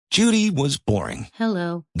Judy was boring.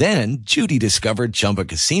 Hello. Then Judy discovered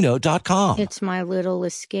ChumbaCasino.com. It's my little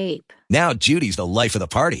escape. Now Judy's the life of the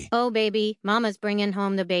party. Oh, baby, mama's bringing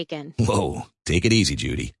home the bacon. Whoa, take it easy,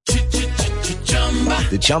 Judy.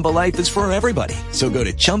 The Chumba life is for everybody. So go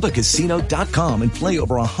to ChumbaCasino.com and play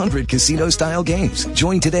over 100 casino-style games.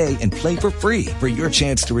 Join today and play for free for your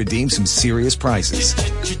chance to redeem some serious prizes.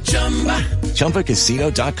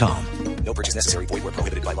 ChumbaCasino.com. No purchase necessary. Void where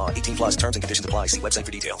prohibited by law. 18 plus terms and conditions apply. See website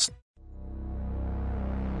for details.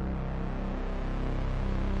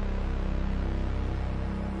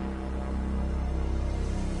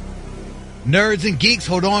 Nerds and geeks,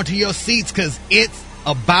 hold on to your seats because it's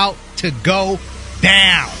about to go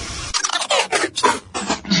down.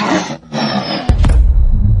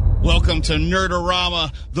 Welcome to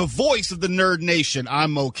Nerdorama, the voice of the Nerd Nation.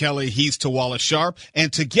 I'm Mo Kelly, he's Tawala Sharp,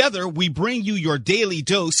 and together we bring you your daily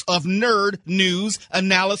dose of nerd news,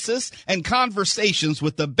 analysis, and conversations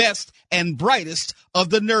with the best and brightest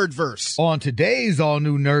of the Nerdverse. On today's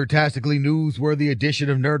all-new Nerdtastically newsworthy edition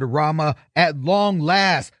of Nerdorama, at long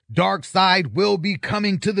last, Darkseid will be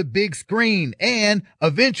coming to the big screen, and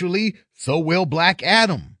eventually, so will Black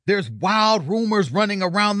Adam. There's wild rumors running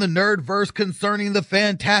around the Nerdverse concerning the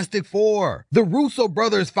Fantastic Four. The Russo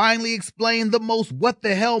brothers finally explained the most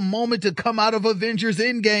what-the-hell moment to come out of Avengers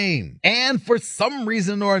Endgame. And for some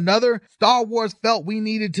reason or another, Star Wars felt we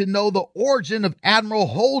needed to know the origin of Admiral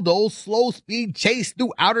Holdo's slow-speed chase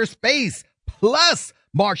through outer space. Plus,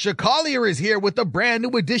 Marsha Collier is here with a brand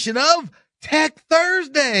new edition of Tech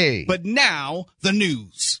Thursday. But now, the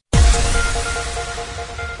news.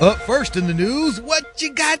 Up first in the news, what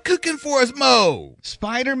you got cooking for us, Mo?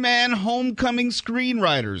 Spider-Man Homecoming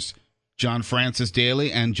screenwriters John Francis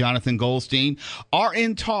Daly and Jonathan Goldstein are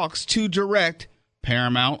in talks to direct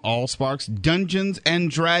Paramount Allspark's Dungeons and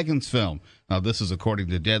Dragons film. Now, this is according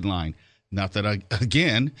to Deadline. Not that, I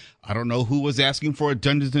don't know who was asking for a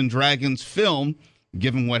Dungeons and Dragons film,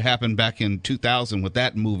 given what happened back in 2000 with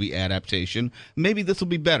that movie adaptation. Maybe this will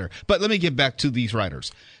be better. But let me get back to these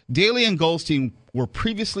writers. Daly and Goldstein were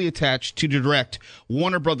previously attached to direct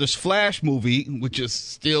Warner Brothers' Flash movie, which is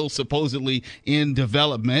still supposedly in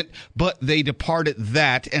development, but they departed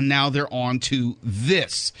that, and now they're on to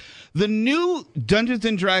this. The new Dungeons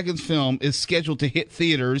and Dragons film is scheduled to hit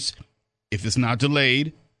theaters, if it's not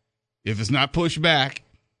delayed, if it's not pushed back,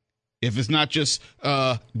 if it's not just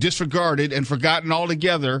disregarded and forgotten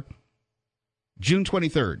altogether, June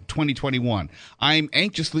 23rd, 2021. I'm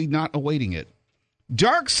anxiously not awaiting it.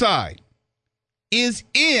 Darkseid is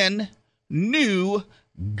in New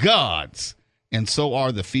Gods, and so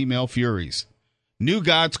are the Female Furies. New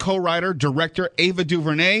Gods co-writer, director Ava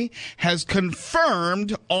DuVernay has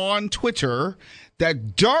confirmed on Twitter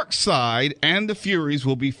that Darkseid and the Furies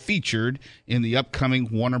will be featured in the upcoming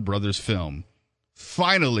Warner Brothers film.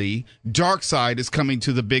 Finally, Darkseid is coming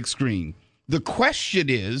to the big screen. The question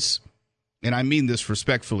is, and I mean this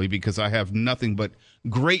respectfully because I have nothing but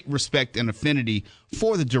great respect and affinity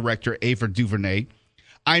for the director, Ava DuVernay,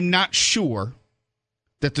 I'm not sure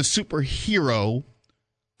that the superhero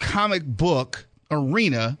comic book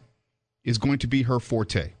arena is going to be her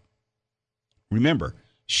forte. Remember,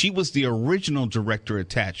 she was the original director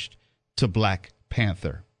attached to Black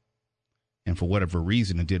Panther. And for whatever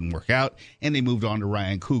reason, it didn't work out, and they moved on to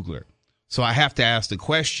Ryan Coogler. So I have to ask the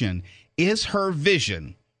question, is her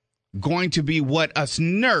vision going to be what us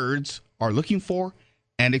nerds are looking for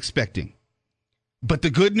and expecting? But the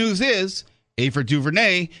good news is, Ava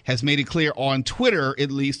DuVernay has made it clear on Twitter, at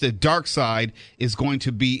least, that Darkseid is going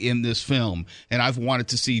to be in this film. And I've wanted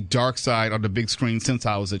to see Darkseid on the big screen since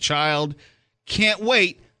I was a child. Can't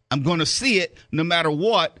wait. I'm going to see it no matter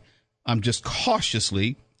what. I'm just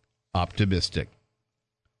cautiously optimistic.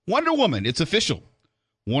 Wonder Woman, it's official.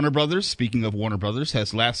 Warner Brothers, speaking of Warner Brothers,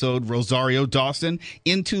 has lassoed Rosario Dawson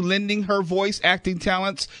into lending her voice acting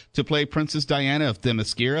talents to play Princess Diana of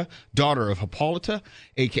Themyscira, daughter of Hippolyta,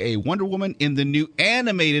 a.k.a. Wonder Woman, in the new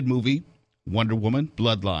animated movie, Wonder Woman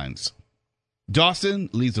Bloodlines. Dawson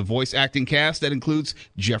leads a voice acting cast that includes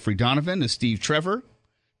Jeffrey Donovan as Steve Trevor,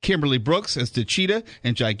 Kimberly Brooks as Tachita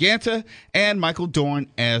and Giganta, and Michael Dorn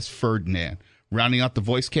as Ferdinand. Rounding out the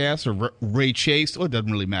voice cast are Ray Chase, it doesn't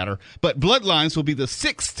really matter, but Bloodlines will be the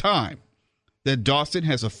 6th time that Dawson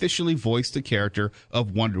has officially voiced the character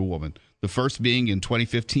of Wonder Woman. The first being in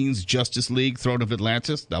 2015's Justice League Throne of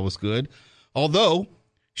Atlantis. That was good. Although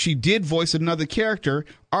she did voice another character,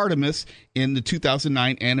 Artemis, in the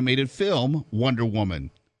 2009 animated film Wonder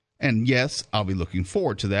Woman. And yes, I'll be looking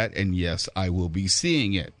forward to that. And yes, I will be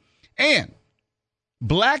seeing it. And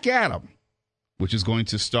Black Adam, which is going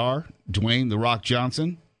to star Dwayne "The Rock"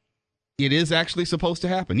 Johnson, it is actually supposed to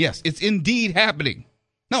happen. Yes, it's indeed happening.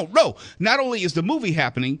 No. Not only is the movie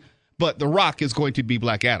happening, but The Rock is going to be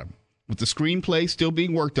Black Adam. With the screenplay still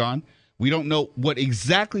being worked on, we don't know what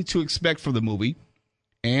exactly to expect from the movie.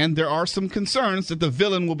 And there are some concerns that the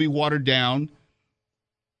villain will be watered down.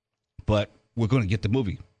 But we're going to get the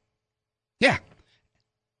movie. Yeah.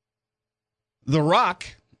 The Rock,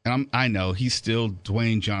 and I know he's still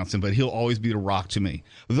Dwayne Johnson, but he'll always be The Rock to me.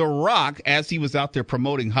 The Rock, as he was out there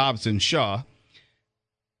promoting Hobbs and Shaw,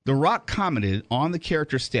 The Rock commented on the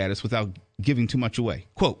character status without giving too much away.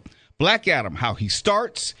 Quote, Black Adam, how he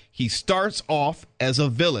starts off as a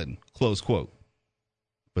villain, close quote.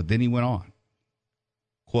 But then he went on.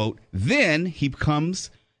 Quote, then he becomes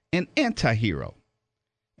an anti-hero.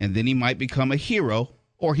 And then he might become a hero,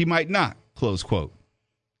 or he might not, close quote.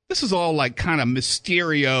 This is all like kind of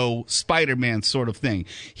Mysterio, Spider-Man sort of thing.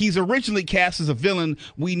 He's originally cast as a villain.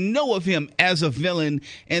 We know of him as a villain.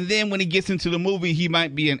 And then when he gets into the movie, he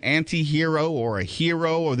might be an anti-hero or a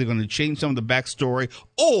hero, or they're going to change some of the backstory,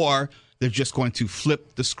 or they're just going to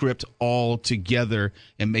flip the script altogether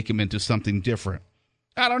and make him into something different.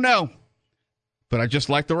 I don't know. But I just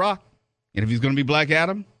like The Rock. And if he's going to be Black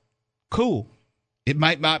Adam, cool. It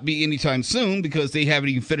might not be anytime soon because they haven't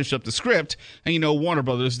even finished up the script. And, Warner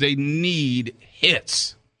Brothers, they need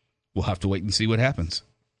hits. We'll have to wait and see what happens.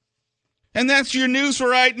 And that's your news for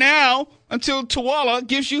right now until Tawala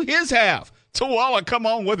gives you his half. Tawala, come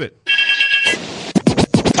on with it.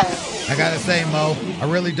 I gotta say, Mo,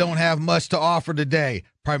 I really don't have much to offer today,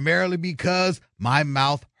 primarily because my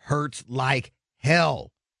mouth hurts like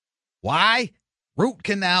hell. Why? Root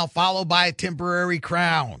canal followed by a temporary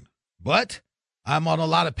crown. But I'm on a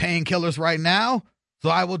lot of painkillers right now, so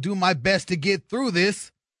I will do my best to get through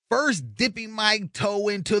this. First, dipping my toe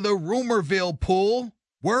into the Rumorville pool.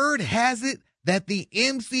 Word has it that the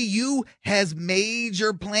MCU has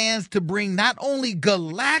major plans to bring not only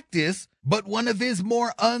Galactus, but one of his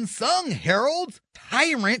more unsung heralds,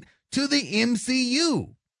 Tyrant, to the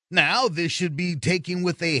MCU. Now, this should be taken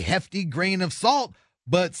with a hefty grain of salt,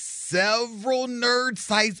 but several nerd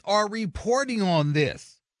sites are reporting on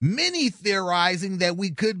this. Many theorizing that we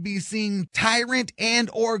could be seeing Tyrant and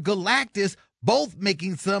or Galactus both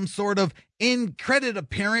making some sort of in-credit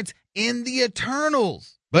appearance in the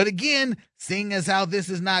Eternals. But again, seeing as how this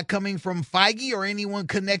is not coming from Feige or anyone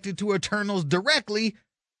connected to Eternals directly,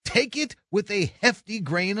 take it with a hefty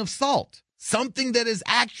grain of salt. Something that is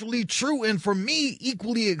actually true, and for me,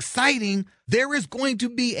 equally exciting, there is going to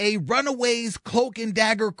be a Runaways Cloak and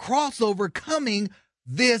Dagger crossover coming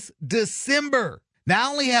this December. Now,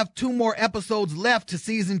 I only have 2 more episodes left to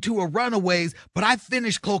season 2 of Runaways, but I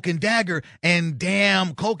finished Cloak and Dagger, and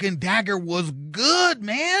damn, Cloak and Dagger was good,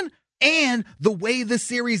 man. And the way the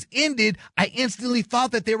series ended, I instantly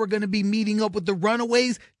thought that they were going to be meeting up with the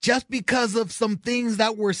Runaways just because of some things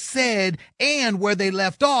that were said and where they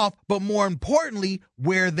left off, but more importantly,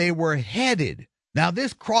 where they were headed. Now,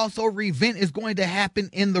 this crossover event is going to happen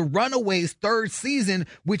in the Runaways 3rd season,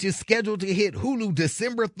 which is scheduled to hit Hulu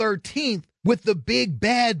December 13th, with the big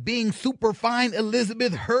bad being superfine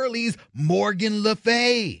Elizabeth Hurley's Morgan Le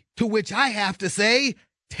Fay. To which I have to say,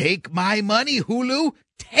 take my money, Hulu.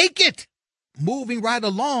 Take it! Moving right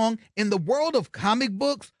along, in the world of comic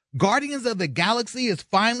books, Guardians of the Galaxy is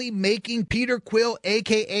finally making Peter Quill,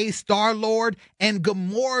 aka Star-Lord, and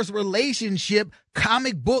Gamora's relationship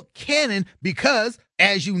comic book canon because,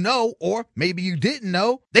 as you know, or maybe you didn't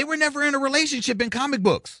know, they were never in a relationship in comic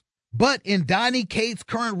books. But in Donny Cates'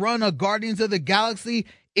 current run of Guardians of the Galaxy,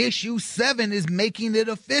 issue 7 is making it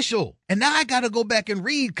official. And now I gotta go back and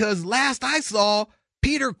read because last I saw,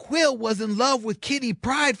 Peter Quill was in love with Kitty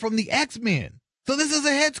Pryde from the X-Men. So this is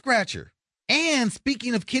a head scratcher. And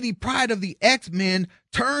speaking of Kitty Pryde of the X-Men,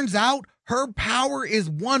 turns out her power is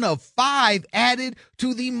one of 5 added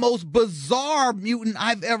to the most bizarre mutant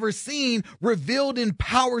I've ever seen revealed in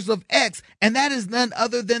Powers of X, and that is none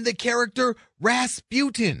other than the character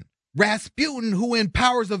Rasputin. Rasputin, who in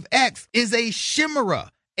Powers of X is a Chimera,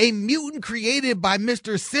 a mutant created by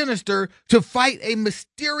Mr. Sinister to fight a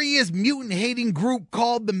mysterious mutant-hating group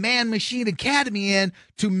called the Man-Machine Academy. And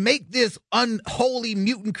to make this unholy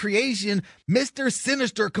mutant creation, Mr.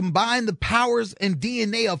 Sinister combined the powers and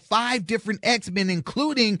DNA of 5 different X-Men,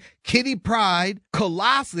 including Kitty Pryde,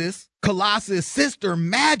 Colossus' sister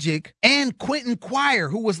Magic, and Quentin Quire,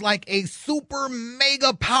 who was like a super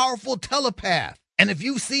mega powerful telepath. And if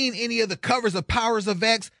you've seen any of the covers of Powers of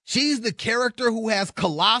X, she's the character who has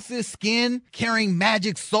Colossus' skin carrying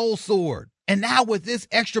Magic's soul sword. And now with this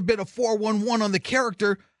extra bit of 411 on the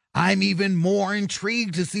character, I'm even more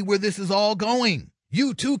intrigued to see where this is all going.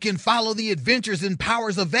 You too can follow the adventures in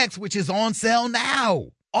Powers of X, which is on sale now.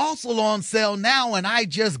 Also on sale now, and I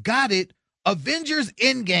just got it, Avengers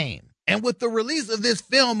Endgame. And with the release of this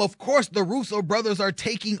film, of course, the Russo brothers are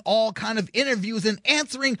taking all kind of interviews and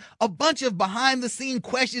answering a bunch of behind-the-scene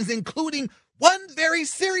questions, including one very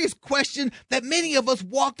serious question that many of us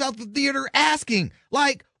walked out the theater asking,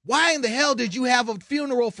 like, why in the hell did you have a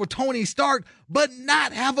funeral for Tony Stark but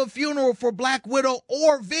not have a funeral for Black Widow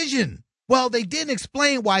or Vision? Well, they didn't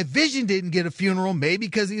explain why Vision didn't get a funeral, maybe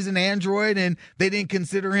because he's an android and they didn't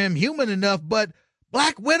consider him human enough, but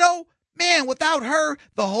Black Widow? Man, without her,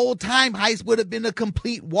 the whole time heist would have been a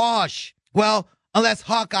complete wash. Well, unless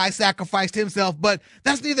Hawkeye sacrificed himself, but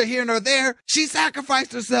that's neither here nor there. She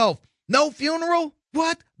sacrificed herself. No funeral?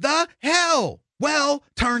 What the hell? Well,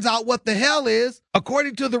 turns out what the hell is,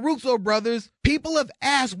 according to the Russo brothers, people have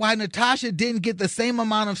asked why Natasha didn't get the same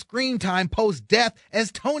amount of screen time post-death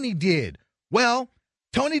as Tony did. Well,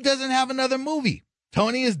 Tony doesn't have another movie.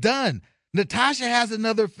 Tony is done. Natasha has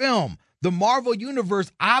another film. The Marvel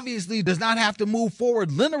Universe obviously does not have to move forward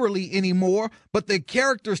linearly anymore, but the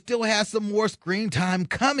character still has some more screen time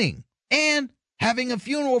coming. And having a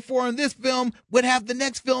funeral for her in this film would have the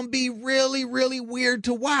next film be really, really weird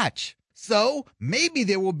to watch. So maybe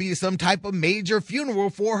there will be some type of major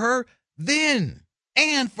funeral for her then.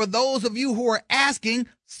 And for those of you who are asking,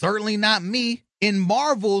 certainly not me, in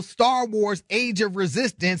Marvel's Star Wars Age of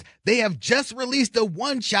Resistance, they have just released a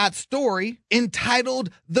one-shot story entitled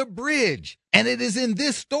The Bridge. And it is in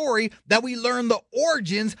this story that we learn the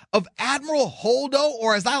origins of Admiral Holdo,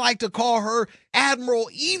 or as I like to call her, Admiral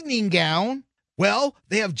Evening Gown. Well,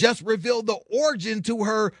 they have just revealed the origin to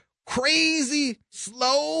her crazy,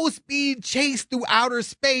 slow-speed chase through outer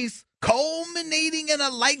space, culminating in a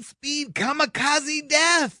light-speed kamikaze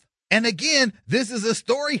death. And again, this is a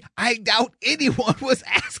story I doubt anyone was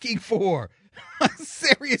asking for.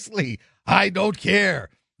 Seriously, I don't care.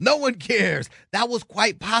 No one cares. That was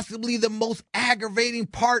quite possibly the most aggravating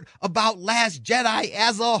part about Last Jedi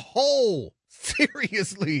as a whole.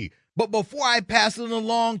 Seriously. But before I pass it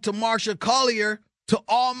along to Marsha Collier, to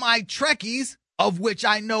all my Trekkies, of which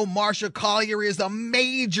I know Marsha Collier is a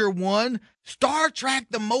major one, Star Trek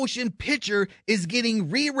the Motion Picture is getting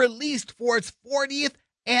re-released for its 40th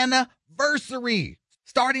anniversary.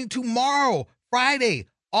 Starting tomorrow, Friday,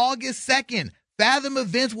 August 2nd, Fathom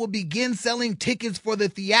Events will begin selling tickets for the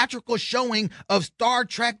theatrical showing of Star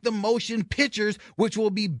Trek The Motion Pictures, which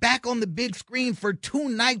will be back on the big screen for 2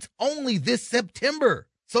 nights only this September.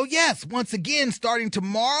 So yes, once again, starting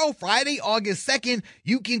tomorrow, Friday, August 2nd,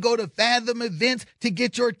 you can go to Fathom Events to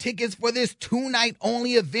get your tickets for this 2-night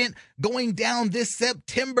only event going down this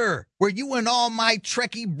September, where you and all my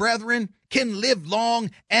Trekkie brethren can live long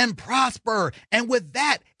and prosper. And with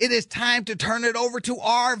that, it is time to turn it over to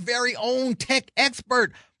our very own tech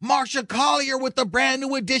expert, Marsha Collier, with a brand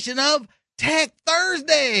new edition of Tech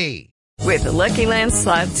Thursday. With the Lucky Land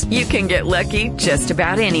Slots, you can get lucky just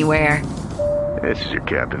about anywhere. This is your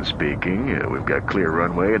captain speaking. We've got clear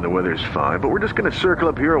runway and the weather's fine, but we're just going to circle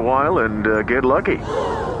up here a while and get lucky.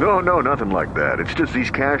 No, nothing like that. It's just these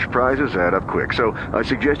cash prizes add up quick. So I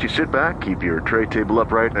suggest you sit back, keep your tray table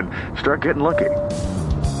upright, and start getting lucky.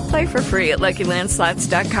 Play for free at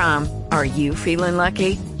LuckyLandSlots.com. Are you feeling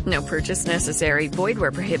lucky? No purchase necessary. Void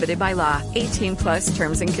where prohibited by law. 18 plus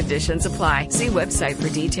terms and conditions apply. See website for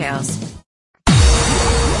details.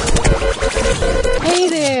 Hey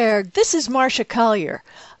there, this is Marsha Collier.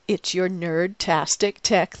 It's your Nerdtastic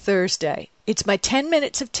Tech Thursday. It's my 10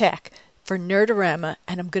 minutes of tech for Nerdorama,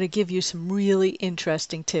 and I'm going to give you some really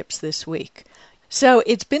interesting tips this week. So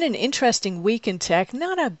it's been an interesting week in tech,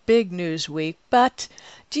 not a big news week, but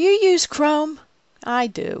do you use Chrome? I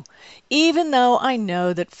do. Even though I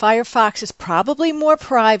know that Firefox is probably more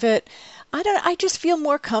private, I just feel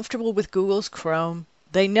more comfortable with Google's Chrome.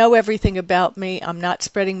 They know everything about me. I'm not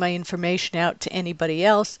spreading my information out to anybody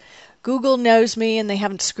else. Google knows me and they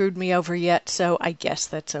haven't screwed me over yet, so I guess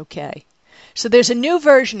that's okay. So there's a new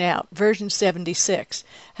version out, version 76.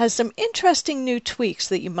 Has some interesting new tweaks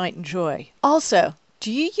that you might enjoy. Also,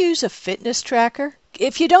 do you use a fitness tracker?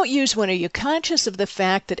 If you don't use one, are you conscious of the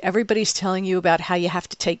fact that everybody's telling you about how you have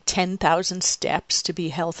to take 10,000 steps to be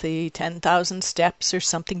healthy, 10,000 steps or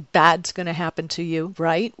something bad's going to happen to you,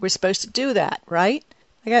 right? We're supposed to do that, right?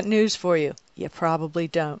 I got news for you. You probably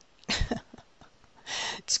don't.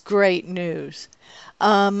 It's great news.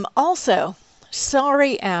 Also,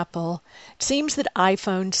 sorry, Apple. It seems that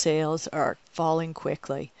iPhone sales are falling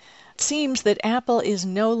quickly. It seems that Apple is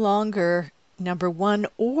no longer number 1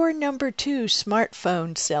 or number 2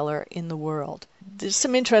 smartphone seller in the world. There's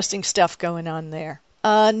some interesting stuff going on there.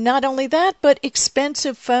 Not only that, but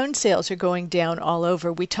expensive phone sales are going down all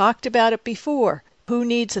over. We talked about it before. Who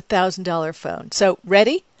needs a $1,000 phone? So,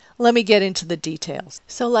 ready? Let me get into the details.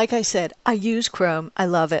 So like I said, I use Chrome. I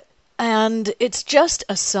love it. And it's just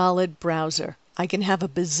a solid browser. I can have a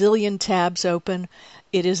bazillion tabs open.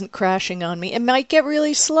 It isn't crashing on me. It might get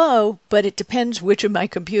really slow, but it depends which of my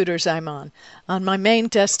computers I'm on. On my main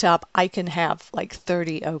desktop, I can have like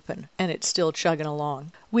 30 open, and it's still chugging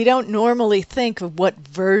along. We don't normally think of what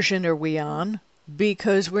version are we on,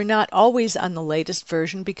 because we're not always on the latest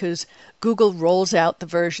version, because Google rolls out the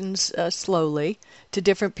versions slowly to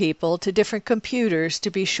different people, to different computers, to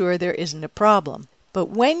be sure there isn't a problem. But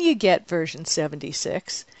when you get version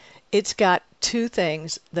 76, it's got three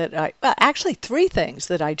things that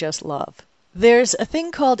I just love. There's a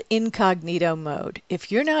thing called incognito mode.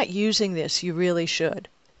 If you're not using this, you really should.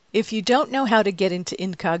 If you don't know how to get into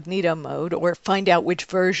incognito mode or find out which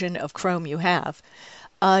version of Chrome you have,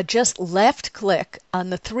 just left click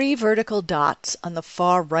on the 3 vertical dots on the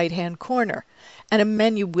far right hand corner and a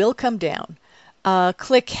menu will come down.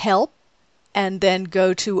 Click Help and then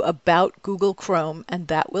go to About Google Chrome, and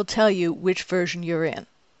that will tell you which version you're in.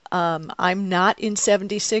 I'm not in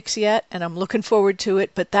 76 yet, and I'm looking forward to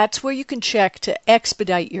it, but that's where you can check to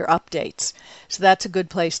expedite your updates. So that's a good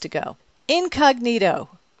place to go. Incognito.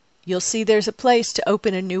 You'll see there's a place to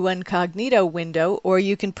open a new incognito window, or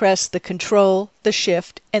you can press the Control, the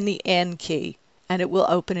Shift, and the N key, and it will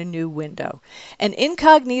open a new window. An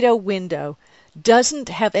incognito window doesn't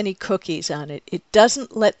have any cookies on it. It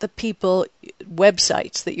doesn't let the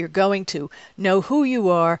websites that you're going to know who you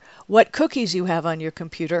are, what cookies you have on your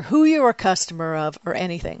computer, who you're a customer of, or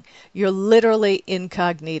anything. You're literally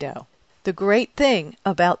incognito. The great thing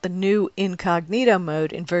about the new incognito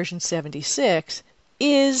mode in version 76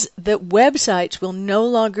 is that websites will no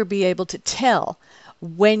longer be able to tell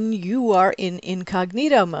when you are in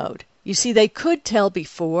incognito mode. You see, they could tell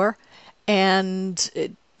before, and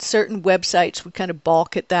certain websites would kind of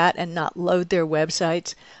balk at that and not load their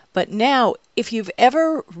websites. But now, if you've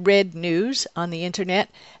ever read news on the internet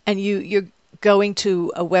and you're going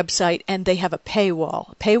to a website and they have a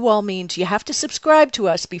paywall. Paywall means you have to subscribe to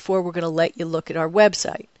us before we're going to let you look at our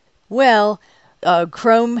website. Well,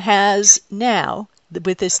 Chrome has now,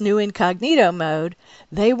 with this new incognito mode,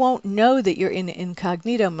 they won't know that you're in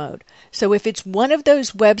incognito mode. So if it's one of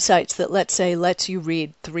those websites that, let's say, lets you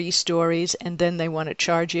read 3 stories and then they want to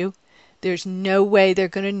charge you, there's no way they're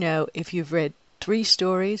going to know if you've read 3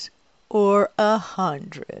 stories or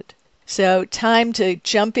 100. So time to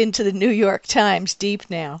jump into the New York Times deep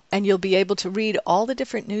now, and you'll be able to read all the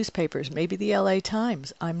different newspapers, maybe the LA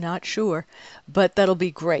Times, I'm not sure, but that'll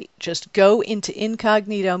be great. Just go into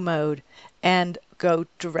incognito mode and go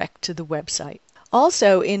direct to the website.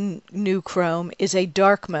 Also in new Chrome is a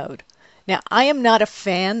dark mode. Now, I am not a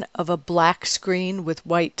fan of a black screen with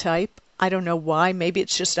white type. I don't know why. Maybe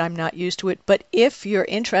it's just I'm not used to it. But if you're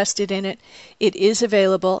interested in it, it is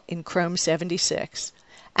available in Chrome 76.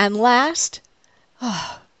 And last,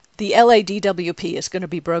 the LADWP is going to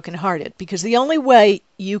be brokenhearted, because the only way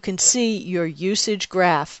you can see your usage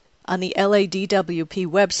graph on the LADWP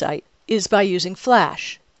website is by using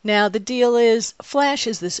Flash. Now, the deal is, Flash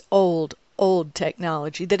is this old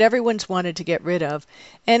technology that everyone's wanted to get rid of.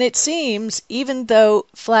 And it seems, even though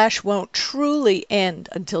Flash won't truly end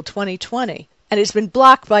until 2020, and it's been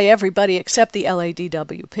blocked by everybody except the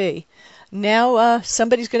LADWP, now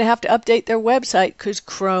somebody's going to have to update their website because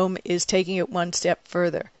Chrome is taking it one step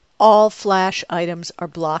further. All Flash items are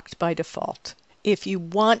blocked by default. If you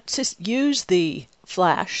want to use the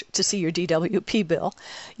Flash to see your DWP bill,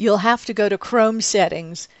 you'll have to go to Chrome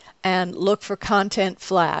settings and look for Content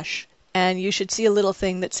Flash. And you should see a little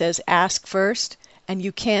thing that says Ask First, and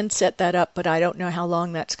you can set that up, but I don't know how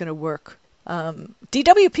long that's going to work.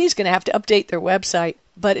 DWP is going to have to update their website,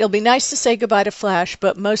 but it'll be nice to say goodbye to Flash,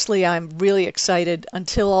 but mostly I'm really excited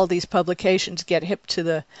until all these publications get hip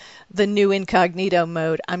to the new incognito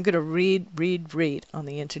mode. I'm going to read on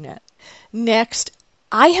the internet. Next,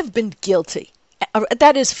 I have been guilty.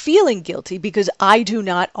 That is, feeling guilty, because I do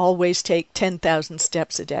not always take 10,000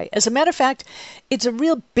 steps a day. As a matter of fact, it's a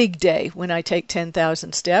real big day when I take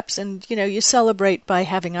 10,000 steps, and you celebrate by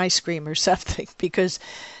having ice cream or something, because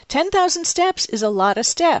 10,000 steps is a lot of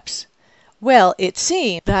steps. Well, it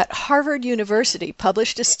seems that Harvard University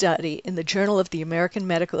published a study in the Journal of the American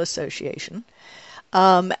Medical Association.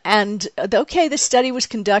 The study was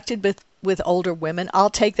conducted with older women. I'll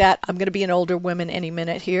take that. I'm going to be an older woman any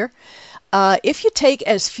minute here. If you take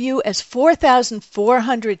as few as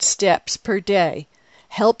 4,400 steps per day,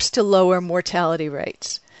 helps to lower mortality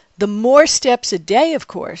rates. The more steps a day, of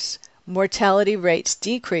course, mortality rates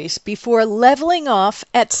decrease before leveling off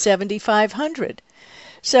at 7,500.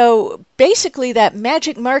 So basically that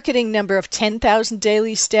magic marketing number of 10,000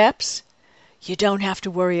 daily steps, you don't have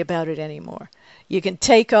to worry about it anymore. You can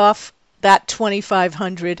take off that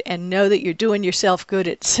 2,500 and know that you're doing yourself good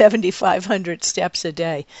at 7,500 steps a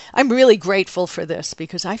day. I'm really grateful for this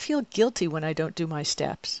because I feel guilty when I don't do my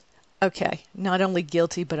steps. Okay, not only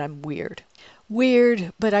guilty, but I'm weird.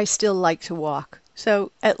 Weird, but I still like to walk.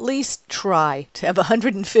 So at least try to have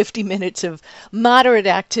 150 minutes of moderate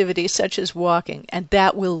activity such as walking, and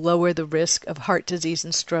that will lower the risk of heart disease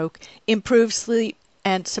and stroke, improve sleep,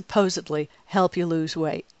 and supposedly help you lose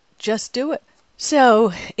weight. Just do it.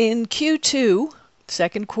 So in Q2,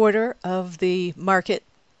 second quarter of the market,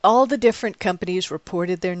 all the different companies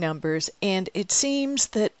reported their numbers, and it seems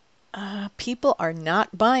that people are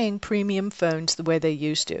not buying premium phones the way they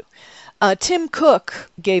used to. Tim Cook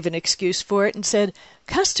gave an excuse for it and said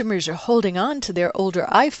customers are holding on to their older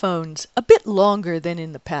iPhones a bit longer than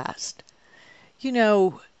in the past. You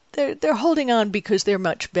know, they're holding on because they're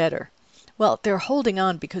much better. Well, they're holding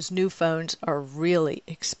on because new phones are really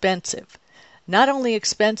expensive. Not only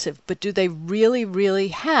expensive, but do they really, really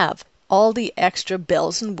have all the extra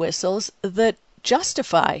bells and whistles that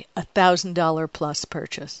justify a $1,000 plus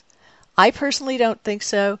purchase? I personally don't think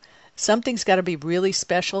so. Something's got to be really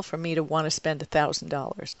special for me to want to spend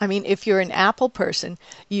 $1,000. I mean, if you're an Apple person,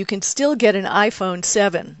 you can still get an iPhone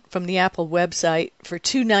 7 from the Apple website for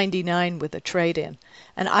 $299 with a trade-in.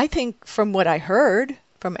 And I think from what I heard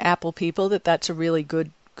from Apple people that that's a really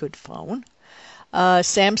good phone.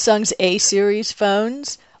 Samsung's A-series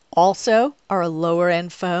phones also are a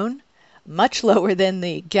lower-end phone, much lower than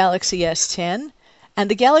the Galaxy S10. And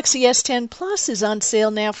the Galaxy S10 Plus is on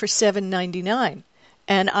sale now for $799.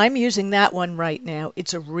 And I'm using that one right now.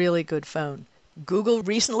 It's a really good phone. Google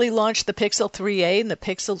recently launched the Pixel 3a and the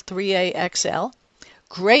Pixel 3a XL.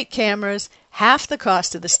 Great cameras, half the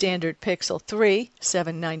cost of the standard Pixel 3,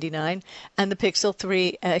 $799, and the Pixel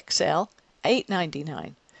 3 XL,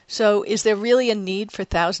 $899. So is there really a need for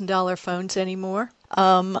 $1,000 phones anymore?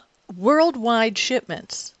 Worldwide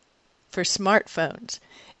shipments for smartphones.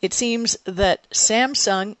 It seems that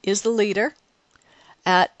Samsung is the leader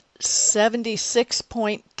at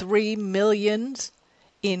 76.3 million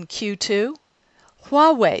in Q2.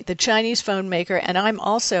 Huawei, the Chinese phone maker, and I'm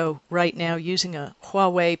also right now using a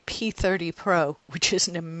Huawei P30 Pro, which is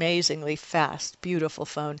an amazingly fast, beautiful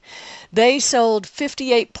phone. They sold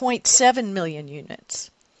 58.7 million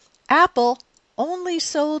units. Apple only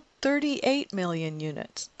sold 38 million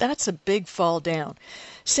units. That's a big fall down.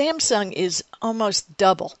 Samsung is almost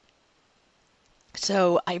double.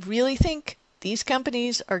 So I really think these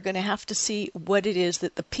companies are going to have to see what it is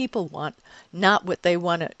that the people want, not what they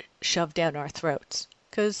want to shove down our throats.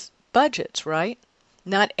 Because budgets, right?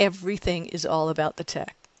 Not everything is all about the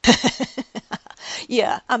tech.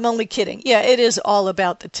 Yeah, I'm only kidding. Yeah, it is all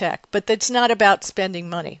about the tech, but it's not about spending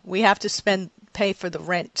money. We have to pay for the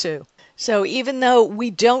rent too. So even though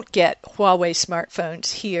we don't get Huawei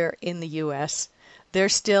smartphones here in the U.S., they're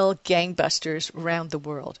still gangbusters around the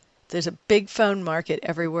world. There's a big phone market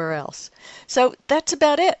everywhere else. So that's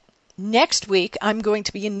about it. Next week, I'm going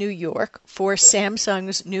to be in New York for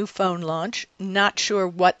Samsung's new phone launch. Not sure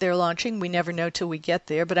what they're launching. We never know till we get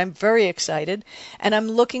there, but I'm very excited. And I'm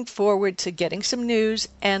looking forward to getting some news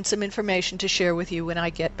and some information to share with you when I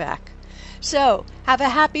get back. So have a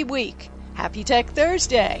happy week. Happy Tech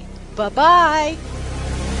Thursday. Bye-bye.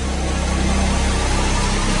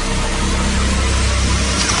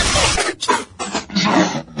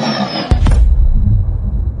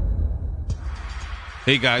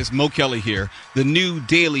 Hey guys, Mo Kelly here. The new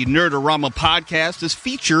daily Nerdorama podcast is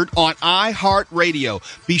featured on iHeartRadio.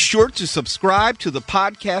 Be sure to subscribe to the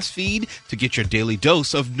podcast feed to get your daily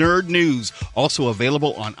dose of nerd news. Also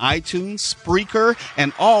available on iTunes, Spreaker,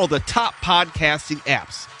 and all the top podcasting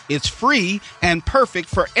apps. It's free and perfect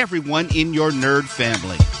for everyone in your nerd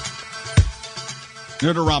family.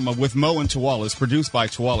 Nerdorama with Mo and Tawala is produced by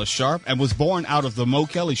Tawala Sharp and was born out of The Mo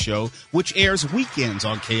Kelly Show, which airs weekends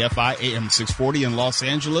on KFI AM 640 in Los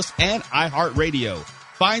Angeles and iHeartRadio.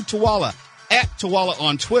 Find Tawala at Tawala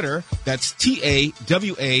on Twitter, that's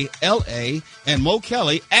Tawala, and Mo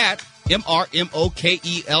Kelly at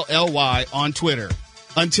MRMOKELLY on Twitter.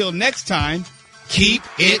 Until next time, keep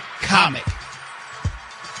it comic.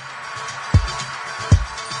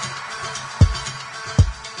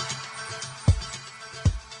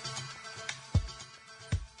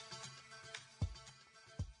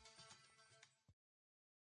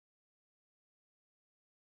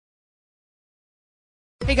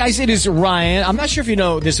 Hey guys, it is Ryan. I'm not sure if you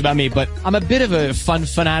know this about me, but I'm a bit of a fun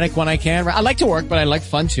fanatic when I can. I like to work, but I like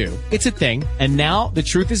fun too. It's a thing. And now the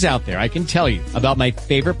truth is out there. I can tell you about my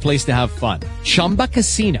favorite place to have fun. Chumba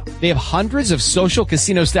Casino. They have hundreds of social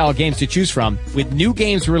casino style games to choose from with new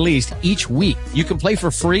games released each week. You can play for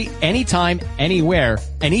free anytime, anywhere.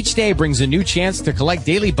 And each day brings a new chance to collect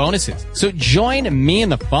daily bonuses. So join me in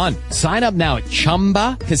the fun. Sign up now at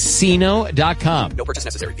ChumbaCasino.com. No purchase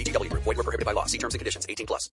necessary. VGW Group. Void where prohibited by law. See terms and conditions. 18+.